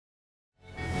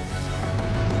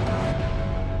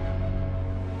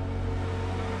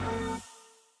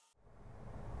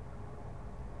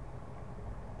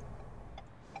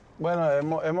Bueno,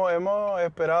 hemos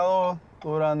esperado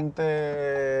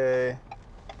durante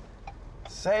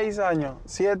 6 años,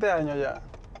 7 años ya.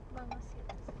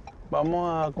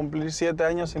 Vamos a cumplir 7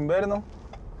 años sin vernos.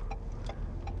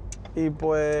 Y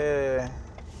pues,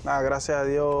 nada, gracias a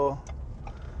Dios,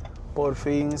 por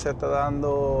fin se está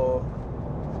dando.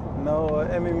 No,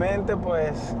 en mi mente,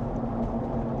 pues,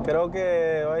 creo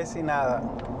que hoy sin nada.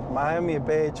 Más en mi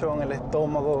pecho, en el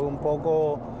estómago, un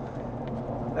poco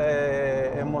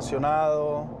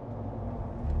emocionado.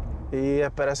 Y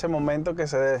espero ese momento que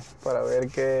se dé para ver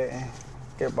qué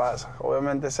pasa.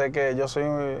 Obviamente sé que yo soy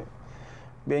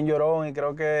bien llorón y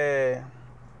creo que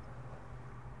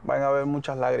van a haber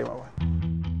muchas lágrimas, pues.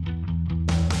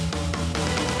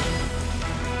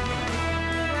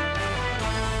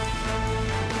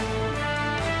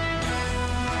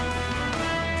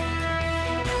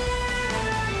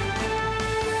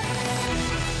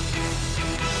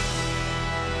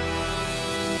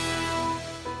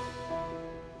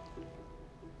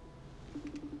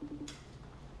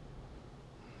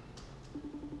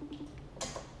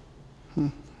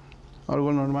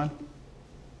 Algo normal.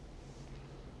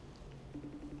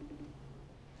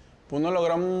 Pues no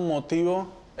logramos un motivo,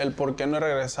 el por qué no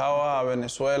regresaba a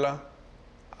Venezuela,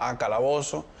 a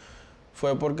Calabozo,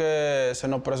 fue porque se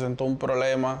nos presentó un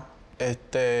problema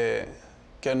que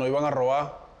nos iban a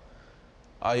robar.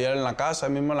 Ayer en la casa,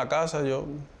 ahí mismo en la casa,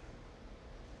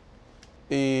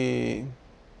 y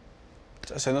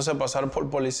haciéndose pasar por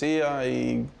policía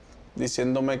y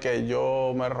diciéndome que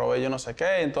yo me robé yo no sé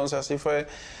qué, entonces así fue.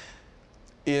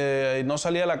 Y no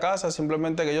salí de la casa,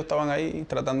 simplemente que ellos estaban ahí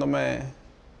tratándome,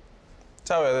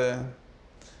 ¿sabes?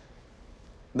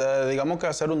 Digamos que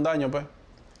hacer un daño, pues.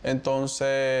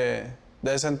 Entonces,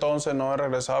 de ese entonces no he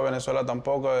regresado a Venezuela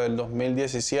tampoco, desde el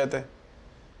 2017.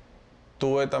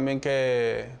 Tuve también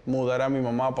que mudar a mi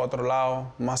mamá para otro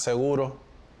lado, más seguro.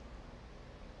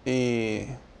 Y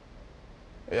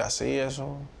así,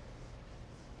 eso.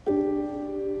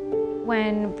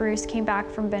 When Bruce came back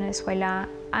from Venezuela,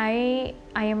 I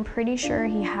am pretty sure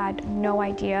he had no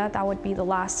idea that would be the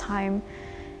last time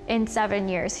in 7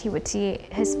 years he would see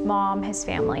his mom, his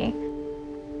family.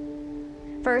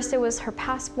 First it was her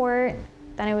passport,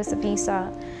 then it was a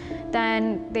visa.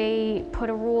 Then they put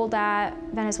a rule that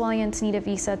Venezuelans need a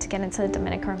visa to get into the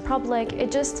Dominican Republic.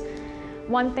 It just,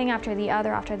 one thing after the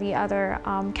other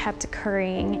kept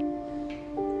occurring.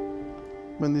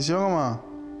 Bendición, mamá.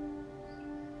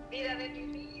 Vida de mi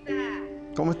vida.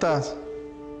 ¿Cómo estás?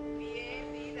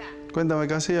 Bien, vida. Cuéntame,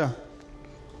 ¿qué hacía?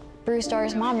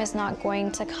 Brusdar's mom is not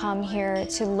going to come here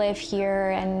to live here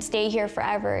and stay here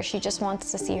forever. She just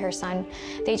wants to see her son.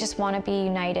 They just want to be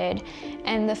united.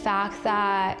 And the fact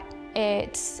that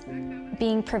it's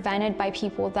being prevented by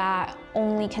people that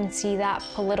only can see that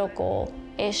political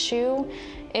issue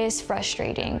is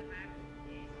frustrating.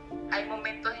 Hay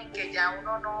momentos en que ya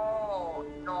uno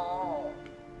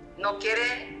no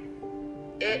quiere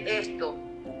esto,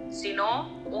 sino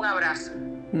un abrazo.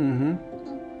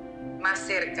 Más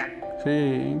cerca.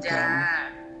 Sí, ya, claro.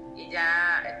 Y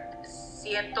ya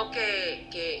siento que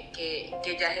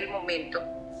ya es el momento.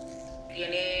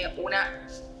 Tiene una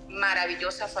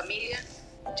maravillosa familia,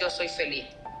 yo soy feliz.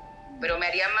 Pero me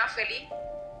haría más feliz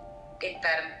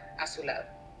estar a su lado.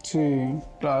 Sí,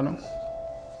 claro.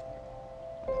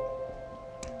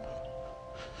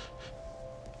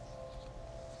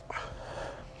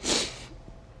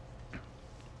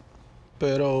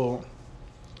 Pero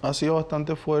ha sido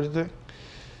bastante fuerte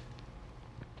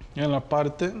en la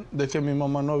parte de que mi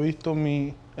mamá no ha visto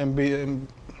en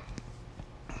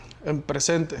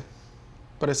presente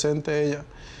ella,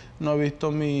 no ha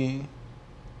visto mis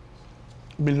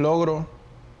logros.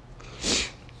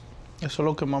 Eso es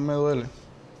lo que más me duele.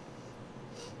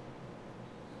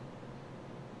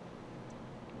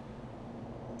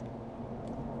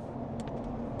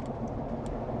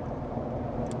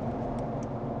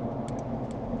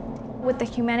 With the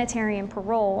humanitarian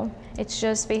parole, it's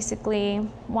just basically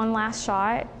one last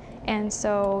shot. And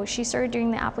so she started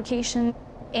doing the application.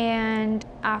 And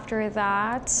after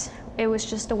that, it was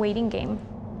just a waiting game.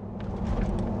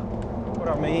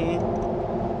 Para mí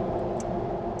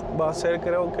va a ser,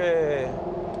 creo que,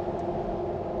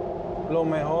 lo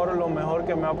mejor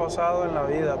que me ha pasado en la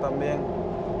vida también.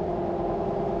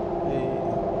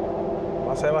 Y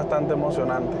va a ser bastante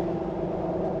emocionante.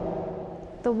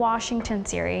 The Washington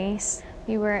series,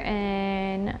 we were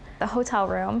in the hotel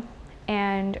room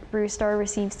and Brusdar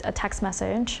receives a text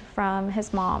message from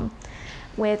his mom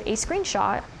with a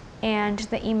screenshot, and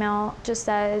the email just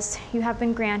says, "You have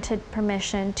been granted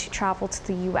permission to travel to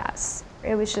the US."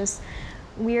 It was just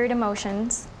weird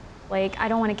emotions. Like, I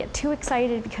don't want to get too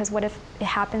excited because what if it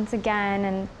happens again?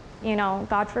 And you know,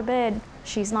 God forbid,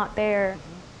 she's not there.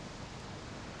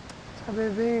 Esa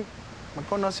bebé, me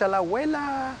conoce a la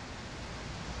abuela.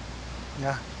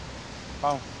 Ya,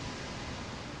 vamos.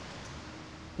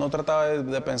 No trataba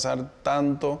de pensar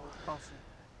tanto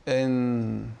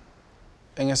en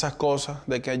esas cosas,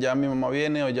 de que ya mi mamá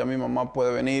viene o ya mi mamá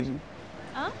puede venir.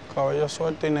 ¿Ah? Cabello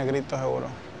suelto y negrito seguro.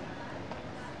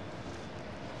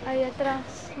 Ahí atrás,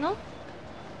 ¿no?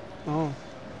 No.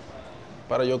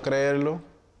 Para yo creerlo,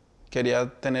 quería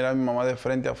tener a mi mamá de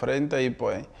frente a frente y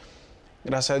pues,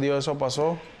 gracias a Dios eso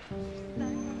pasó.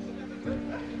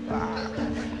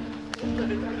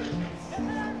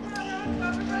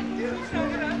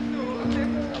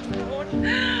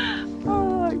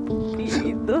 Ay,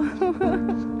 poquito.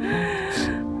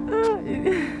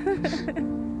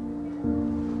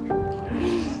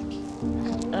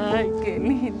 Ay, qué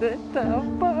lindo estás,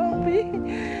 papi.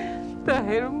 Estás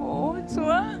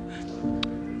hermoso, ¿ah?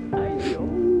 Ay, Dios.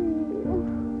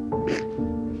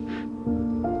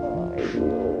 Ay,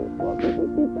 Dios, papi,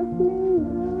 estás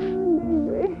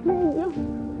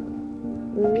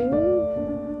bello.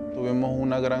 Tuvimos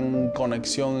una gran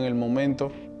conexión en el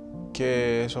momento,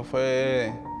 que eso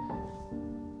fue...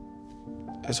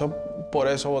 por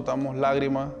eso botamos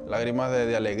lágrimas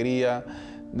de alegría,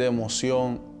 de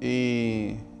emoción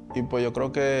y pues yo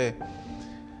creo que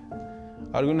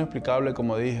algo inexplicable,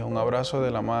 como dije, un abrazo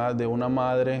de una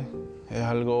madre es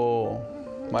algo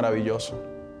maravilloso.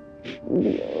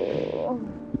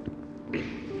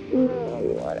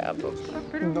 Ahora, papá,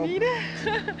 pero no. Mira.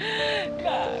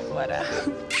 Ahora.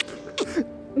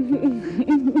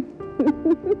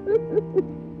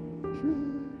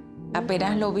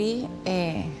 Apenas lo vi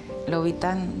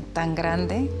tan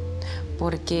grande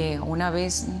porque una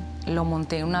vez lo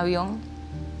monté en un avión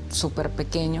súper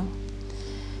pequeño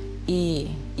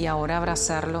y ahora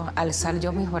abrazarlo, alzar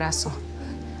yo mis brazos.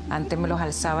 Antes me los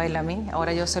alzaba él a mí,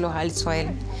 ahora yo se los alzo a él.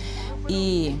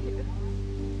 Y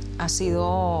ha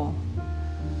sido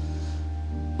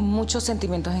muchos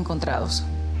sentimientos encontrados.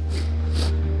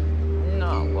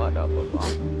 No, guarda, papá.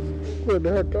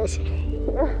 Vuelves a casa.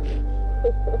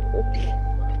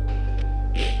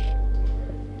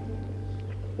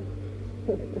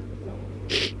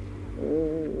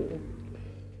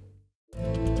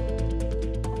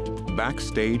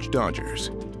 Backstage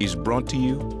Dodgers is brought to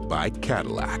you by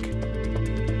Cadillac.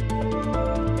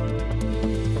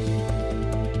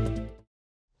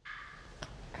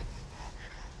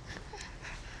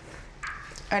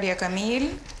 María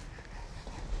Camil.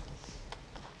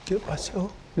 ¿Qué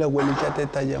pasó? ¿La abuelita te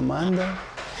está llamando?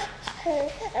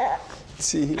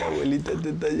 Sí, la abuelita te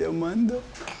está llamando.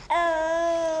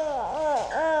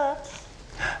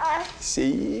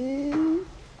 Sí.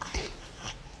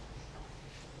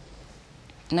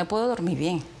 No puedo dormir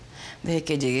bien desde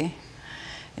que llegué.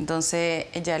 Entonces,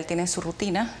 ya él tiene su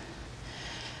rutina.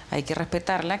 Hay que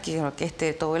respetarla, quiero que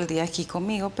esté todo el día aquí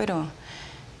conmigo, pero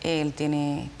él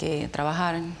tiene que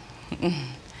trabajar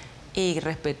y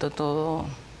respeto todo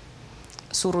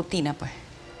su rutina, pues.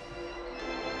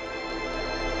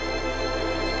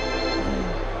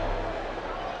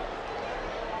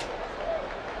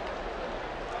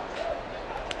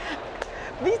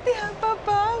 ¿Viste a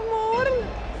papá, amor?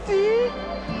 Sí.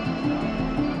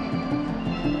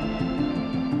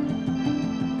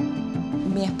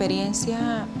 Mi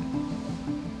experiencia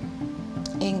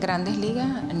en Grandes Ligas,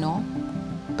 no.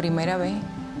 Primera vez.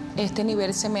 Este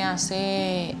nivel se me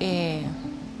hace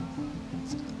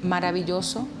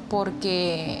maravilloso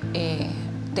porque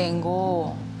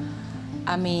tengo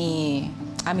a mi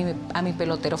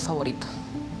pelotero favorito.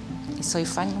 Y soy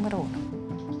fan número 1.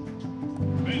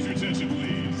 Raise your attention,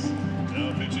 please.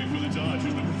 Now pitching for the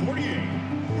Dodgers, number 48,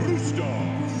 Brusdar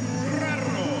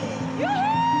Graterol.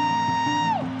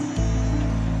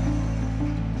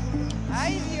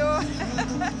 Ay, Dios.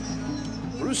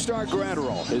 Brusdar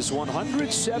Graterol, his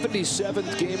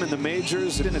 177th game in the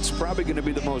majors, and it's probably going to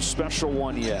be the most special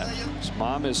one yet. His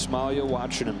mom is Smalia,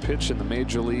 watching him pitch in the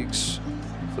major leagues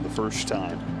for the first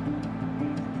time.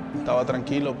 Estaba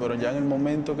tranquilo, pero ya en el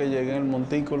momento que llegué en el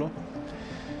montículo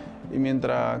y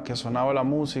mientras que sonaba la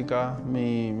música,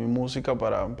 mi música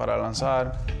para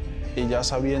lanzar, y ya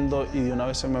sabiendo, y de una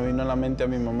vez se me vino a la mente a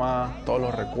mi mamá, todos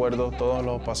los recuerdos, todos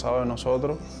los pasados de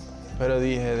nosotros, pero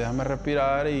dije, déjame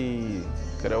respirar y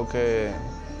creo que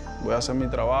voy a hacer mi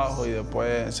trabajo y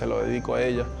después se lo dedico a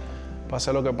ella.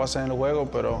 Pase lo que pase en el juego,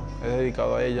 pero es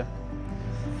dedicado a ella.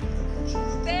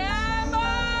 ¡Te amo!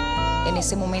 En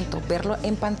ese momento, verlo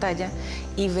en pantalla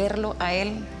y verlo a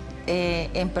él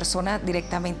en persona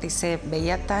directamente, y se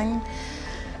veía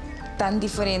tan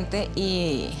diferente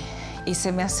y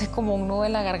se me hace como un nudo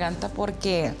en la garganta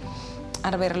porque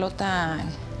al verlo tan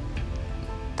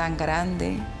tan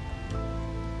grande,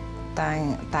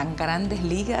 tan grandes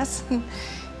ligas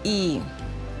y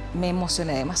me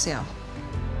emocioné demasiado.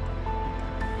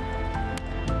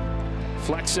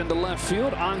 Flex into left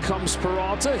field. On comes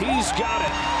Peralta. He's got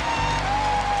it.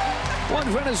 One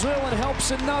Venezuelan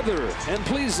helps another and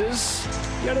pleases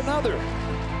yet another.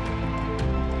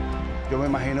 Yo me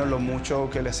imagino lo mucho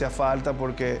que le hacía falta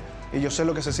y yo sé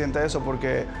lo que se siente eso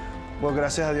porque, pues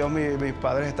gracias a Dios mis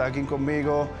padres están aquí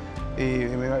conmigo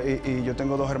y yo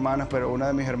tengo 2 hermanas, pero una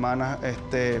de mis hermanas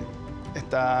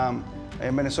está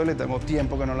en Venezuela y tengo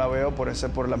tiempo que no la veo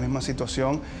por la misma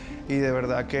situación y de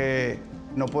verdad que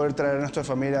no poder traer a nuestra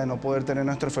familia, no poder tener a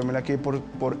nuestra familia aquí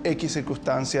por X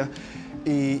circunstancias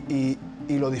y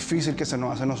lo difícil que se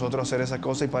nos hace a nosotros hacer esa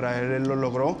cosa y para él lo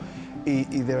logró y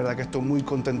de verdad que estoy muy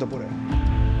contento por él.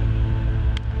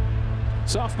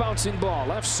 Soft bouncing ball,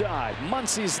 left side.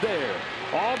 Muncie's there.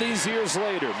 All these years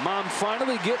later, Mom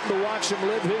finally getting to watch him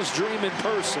live his dream in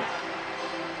person.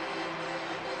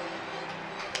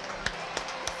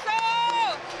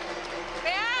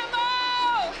 ¡Te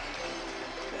amo!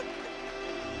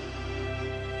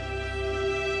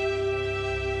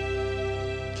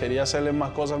 Quería hacerle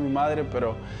más cosas a mi madre,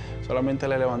 pero solamente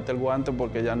le levanté el guante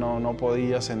porque ya no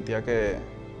podía, sentía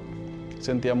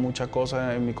muchas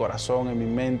cosas en mi corazón, en mi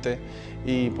mente,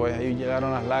 y pues ahí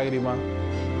llegaron las lágrimas.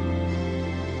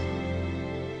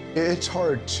 It's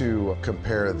hard to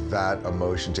compare that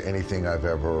emotion to anything I've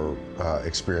ever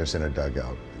experienced in a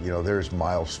dugout. You know, there's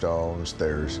milestones,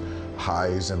 there's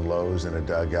highs and lows in a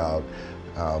dugout,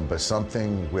 but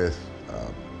something with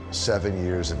 7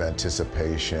 years of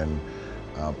anticipation,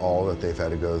 all that they've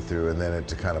had to go through, and then it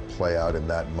to kind of play out in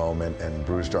that moment, and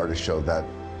Brusdar to show that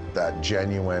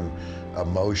genuine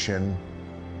emotion,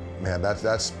 man,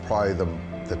 that's probably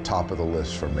the top of the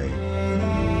list for me.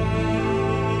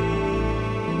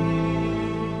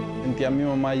 Sentí a mi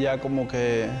mamá ya como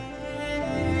que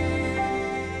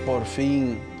por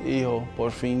fin, hijo,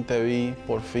 por fin te vi,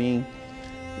 por fin.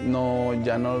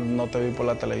 Ya no te vi por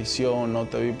la televisión, no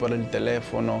te vi por el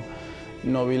teléfono,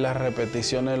 no vi las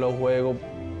repeticiones de los juegos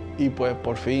y pues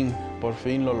por fin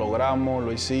lo logramos,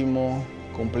 lo hicimos,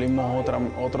 cumplimos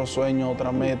otro sueño,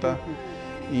 otra meta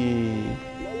y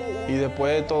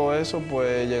después de todo eso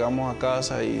pues llegamos a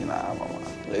casa y nada, mamá,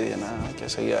 le dije nada, hay que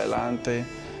seguir adelante,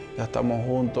 ya estamos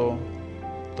juntos,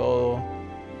 todo.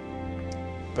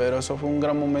 Pero eso fue un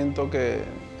gran momento que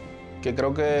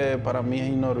creo que para mí es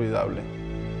inolvidable.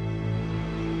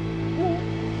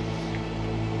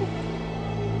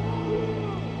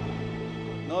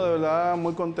 No, de verdad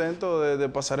muy contento de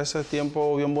pasar ese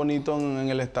tiempo bien bonito en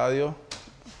el estadio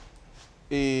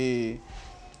y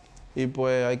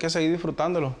pues hay que seguir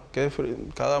disfrutándolo.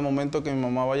 Cada momento que mi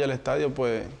mamá vaya al estadio,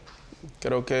 pues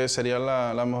creo que sería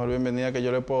la mejor bienvenida que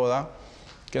yo le puedo dar,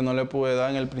 que no le pude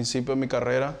dar en el principio de mi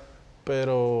carrera,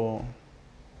 pero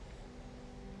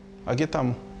aquí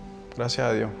estamos, gracias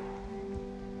a Dios.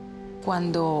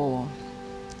 Cuando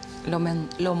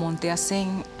lo monté hace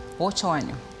 8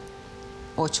 años,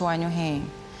 8 años en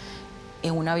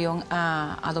un avión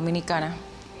a Dominicana,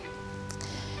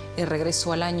 y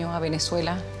regresó al año a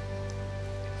Venezuela,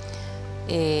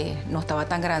 no estaba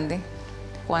tan grande.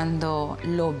 Cuando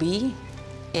lo vi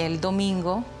el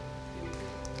domingo,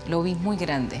 lo vi muy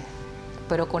grande,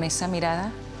 pero con esa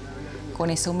mirada,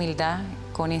 con esa humildad,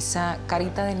 con esa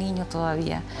carita de niño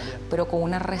todavía, pero con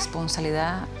una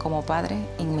responsabilidad como padre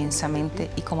inmensamente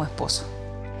y como esposo.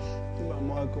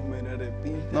 Vamos a comer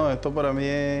arepita. No, esto para mí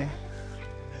es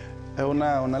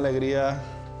una alegría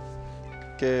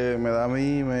que me da a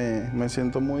mí, me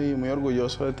siento muy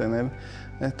orgulloso de tener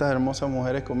estas hermosas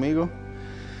mujeres conmigo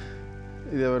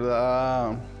y de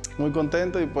verdad muy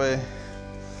contento y pues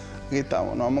aquí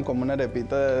estamos, nos vamos a comer una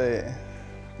arepita de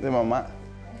mamá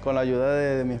con la ayuda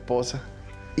de mi esposa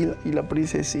y la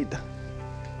princesita.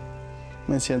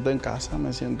 Me siento en casa,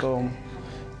 me siento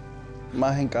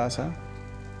más en casa.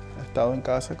 He estado en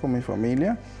casa con mi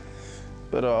familia,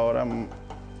 pero ahora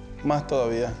más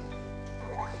todavía.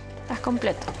 Estás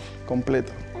completo.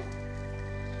 Completo.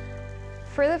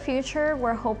 For the future,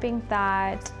 we're hoping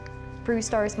that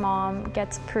Brusdar's mom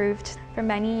gets approved for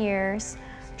many years,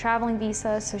 traveling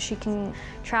visa, so she can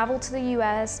travel to the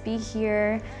US, be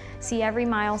here, see every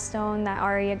milestone that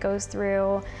Aria goes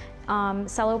through,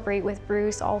 celebrate with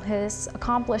Bruce all his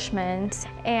accomplishments,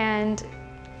 and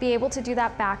be able to do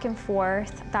that back and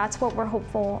forth. That's what we're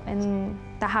hopeful and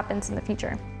that happens in the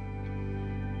future.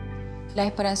 La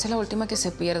esperanza es la última que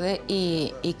se pierde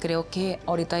y creo que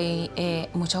ahorita hay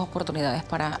muchas oportunidades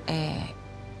para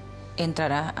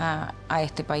entrar a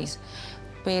este país.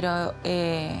 Pero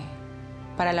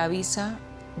para la visa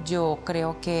yo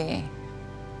creo que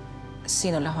sí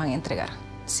nos las van a entregar,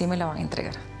 sí me la van a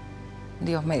entregar,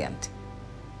 Dios mediante.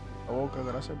 La boca,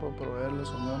 gracias por proveerle,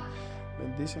 Señor.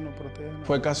 Bendícenos, protégenos.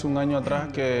 Fue casi un año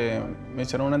atrás que me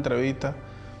hicieron una entrevista,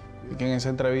 y que en esa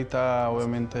entrevista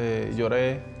obviamente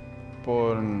lloré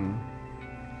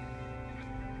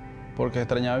porque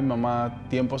extrañaba a mi mamá,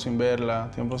 tiempo sin verla,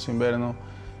 tiempo sin vernos.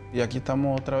 Y aquí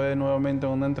estamos otra vez nuevamente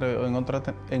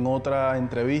en otra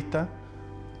entrevista.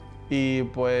 Y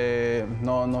pues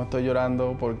no estoy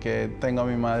llorando porque tengo a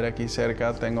mi madre aquí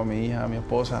cerca, tengo a mi hija, a mi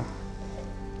esposa.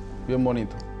 Bien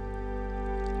bonito.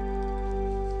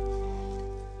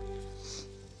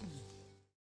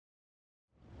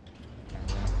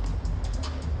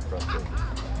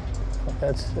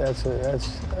 That's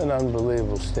an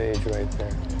unbelievable stage right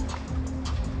there.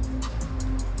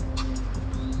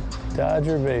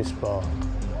 Dodger baseball.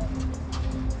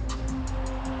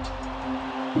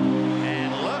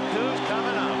 And look who's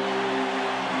coming up.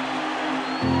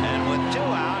 And with 2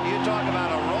 out, you talk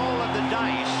about a roll of the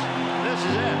dice. This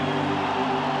is it.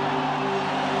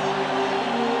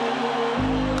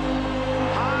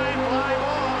 High fly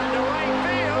ball into right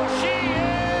field. She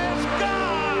is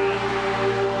gone.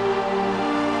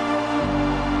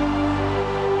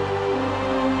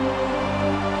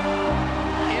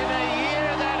 In a year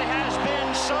that has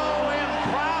been so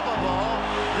improbable,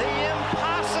 the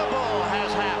impossible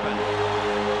has happened.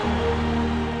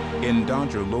 In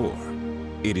Dodger lore,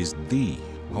 it is the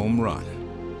home run.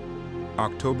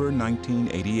 October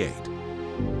 1988.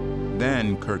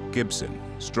 Then Kirk Gibson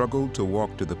struggled to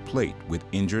walk to the plate with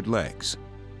injured legs.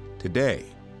 Today,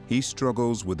 he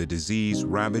struggles with a disease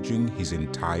ravaging his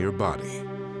entire body.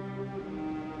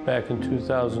 Back in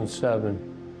 2007,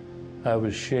 I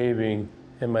was shaving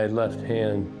and my left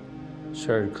hand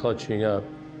started clutching up.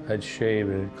 I'd shave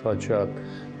and it'd clutch up.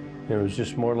 And it was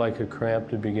just more like a cramp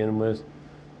to begin with,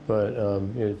 but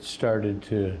it started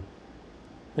to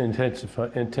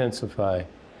intensify.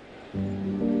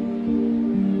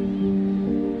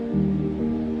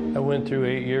 I went through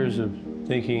 8 years of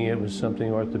thinking it was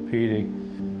something orthopedic.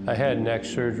 I had neck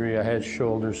surgery, I had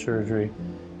shoulder surgery,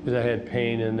 because I had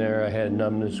pain in there, I had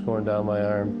numbness going down my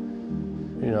arm.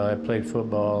 You know, I played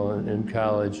football in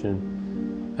college,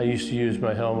 and I used to use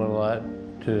my helmet a lot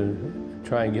to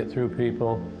try and get through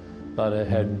people. A lot of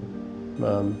head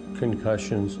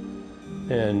concussions,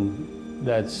 and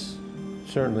that's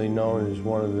certainly known as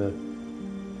one of the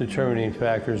determining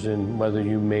factors in whether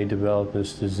you may develop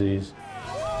this disease.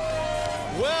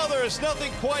 Well, there's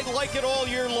nothing quite like it all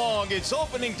year long. It's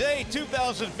opening day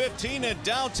 2015 in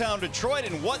downtown Detroit,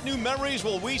 and what new memories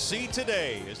will we see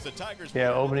today as the Tigers...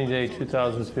 Yeah, opening day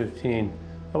 2015,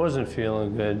 I wasn't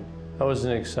feeling good. I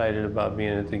wasn't excited about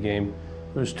being at the game.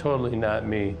 It was totally not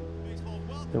me.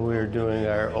 And we were doing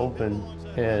our open,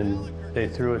 and they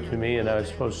threw it to me, and I was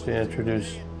supposed to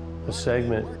introduce a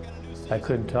segment. I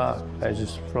couldn't talk. I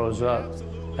just froze up.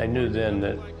 I knew then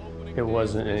that it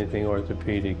wasn't anything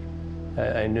orthopedic.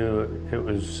 I knew it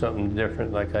was something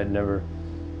different, like I'd never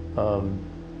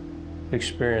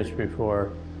experienced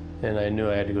before, and I knew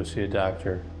I had to go see a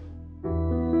doctor.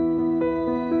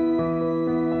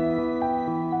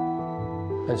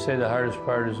 I'd say the hardest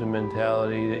part is the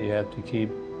mentality that you have to keep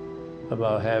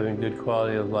about having good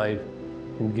quality of life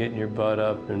and getting your butt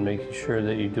up and making sure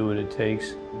that you do what it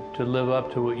takes to live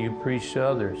up to what you preach to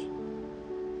others.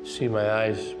 See my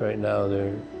eyes right now,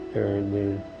 they're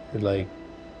like,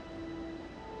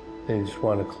 they just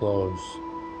want to close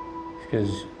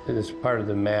because it's part of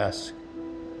the mask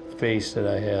face that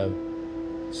I have.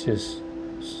 It's just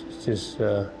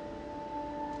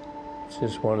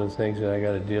one of the things that I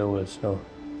got to deal with. So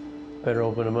better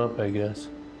open them up, I guess.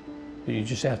 But you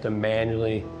just have to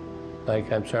manually,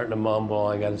 like I'm starting to mumble.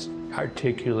 I got to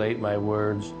articulate my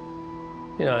words.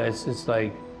 You know, it's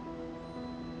like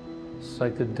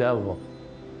the devil.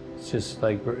 It's just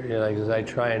like, you know, like as I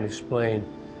try and explain.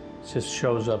 It just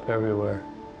shows up everywhere,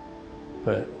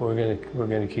 but we're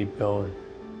gonna keep going.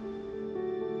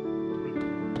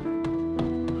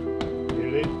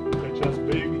 Get it, catch us,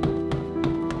 baby.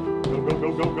 Go, go, go,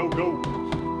 go, go, go.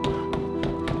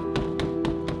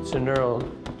 It's a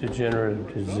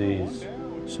neurodegenerative disease,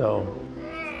 so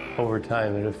over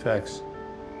time it affects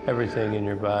everything in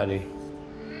your body.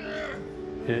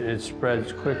 It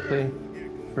spreads quickly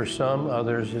for some,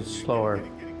 others it's slower.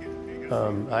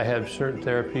 I have certain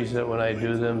therapies that when I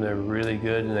do them, they're really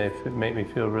good and they make me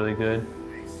feel really good.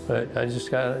 But I just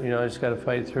gotta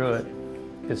fight through it.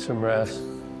 Get some rest.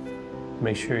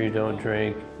 Make sure you don't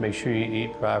drink. Make sure you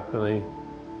eat properly.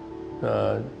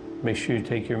 Make sure you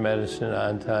take your medicine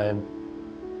on time.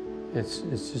 It's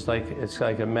just like, it's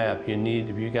like a map. You need,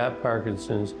 if you got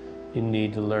Parkinson's, you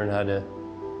need to learn how to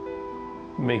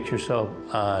make yourself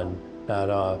on, not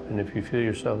off. And if you feel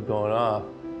yourself going off,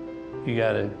 you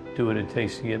got to do what it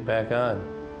takes to get back on.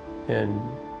 And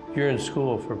you're in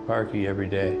school for Parky every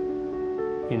day.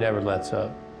 He never lets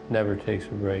up, never takes a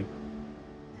break.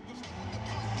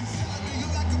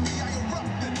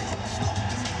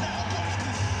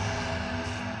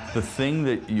 The thing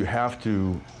that you have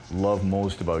to love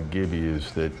most about Gibby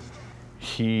is that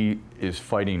he is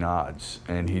fighting odds,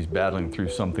 and he's battling through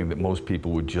something that most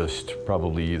people would just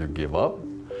probably either give up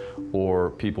or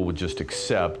people would just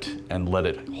accept and let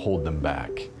it hold them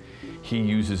back. He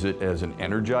uses it as an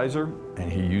energizer,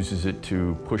 and he uses it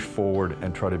to push forward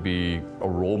and try to be a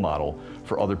role model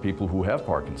for other people who have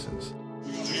Parkinson's.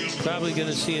 Probably going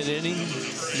to see an inning,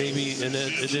 maybe an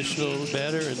additional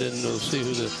batter, and then we'll see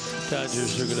who the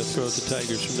Dodgers are going to throw at the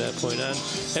Tigers from that point on.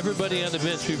 Everybody on the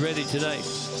bench be ready tonight.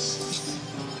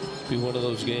 Be one of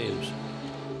those games.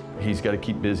 He's got to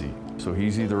keep busy. So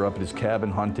he's either up at his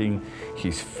cabin hunting,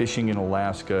 he's fishing in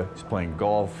Alaska, he's playing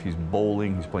golf, he's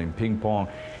bowling, he's playing ping pong.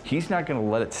 He's not going to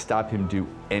let it stop him do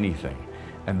anything.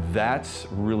 And that's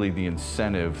really the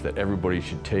incentive that everybody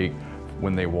should take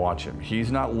when they watch him.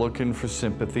 He's not looking for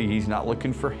sympathy, he's not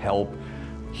looking for help.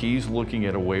 He's looking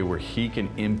at a way where he can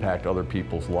impact other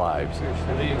people's lives.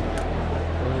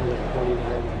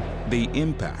 The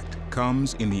impact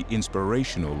comes in the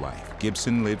inspirational life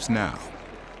Gibson lives now,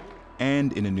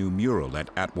 and in a new mural at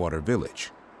Atwater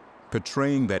Village,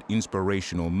 portraying that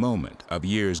inspirational moment of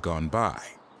years gone by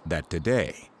that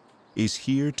today is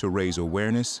here to raise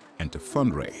awareness and to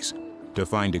fundraise to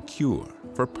find a cure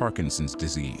for Parkinson's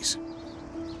disease.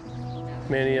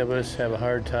 Many of us have a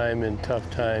hard time in tough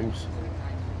times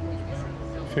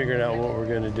figuring out what we're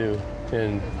going to do,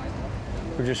 and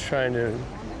we're just trying to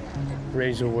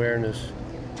raise awareness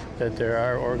that there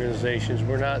are organizations,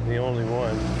 we're not the only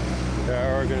one, there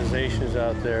are organizations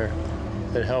out there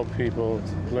that help people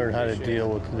learn how to deal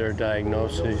with their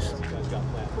diagnoses.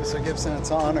 Mr. Gibson, it's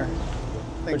an honor.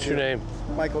 What's your name?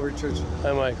 Michael Richards.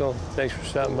 Hi, Michael. Thanks for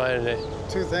stopping by today.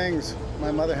 Two things.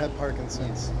 My mother had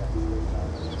Parkinson's,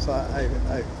 so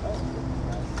I'm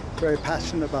very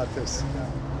passionate about this.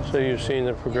 So you've seen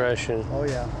the progression. Oh,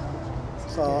 yeah.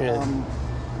 So I'm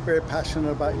very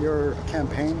passionate about your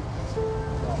campaign.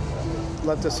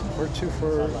 Love to support you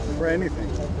for anything.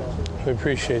 We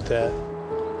appreciate that.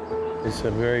 It's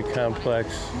a very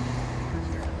complex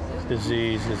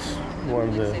disease. It's one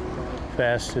of the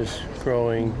fastest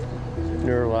growing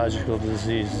neurological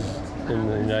diseases in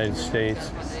the United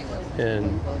States.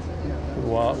 And as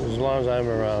long as I'm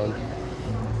around,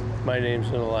 my name's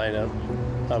in the lineup.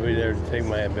 I'll be there to take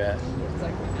my at-bat.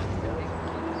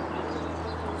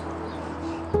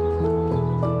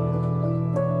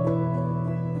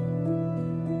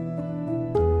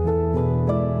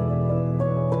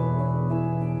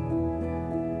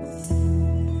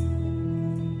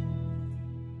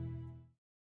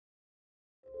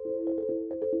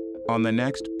 On the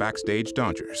next Backstage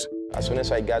Dodgers. As soon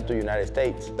as I got to the United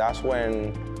States, that's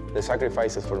when the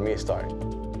sacrifices for me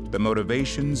started. The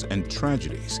motivations and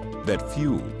tragedies that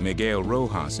fuel Miguel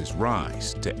Rojas's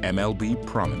rise to MLB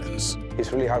prominence.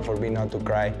 It's really hard for me not to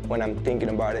cry when I'm thinking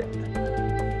about it.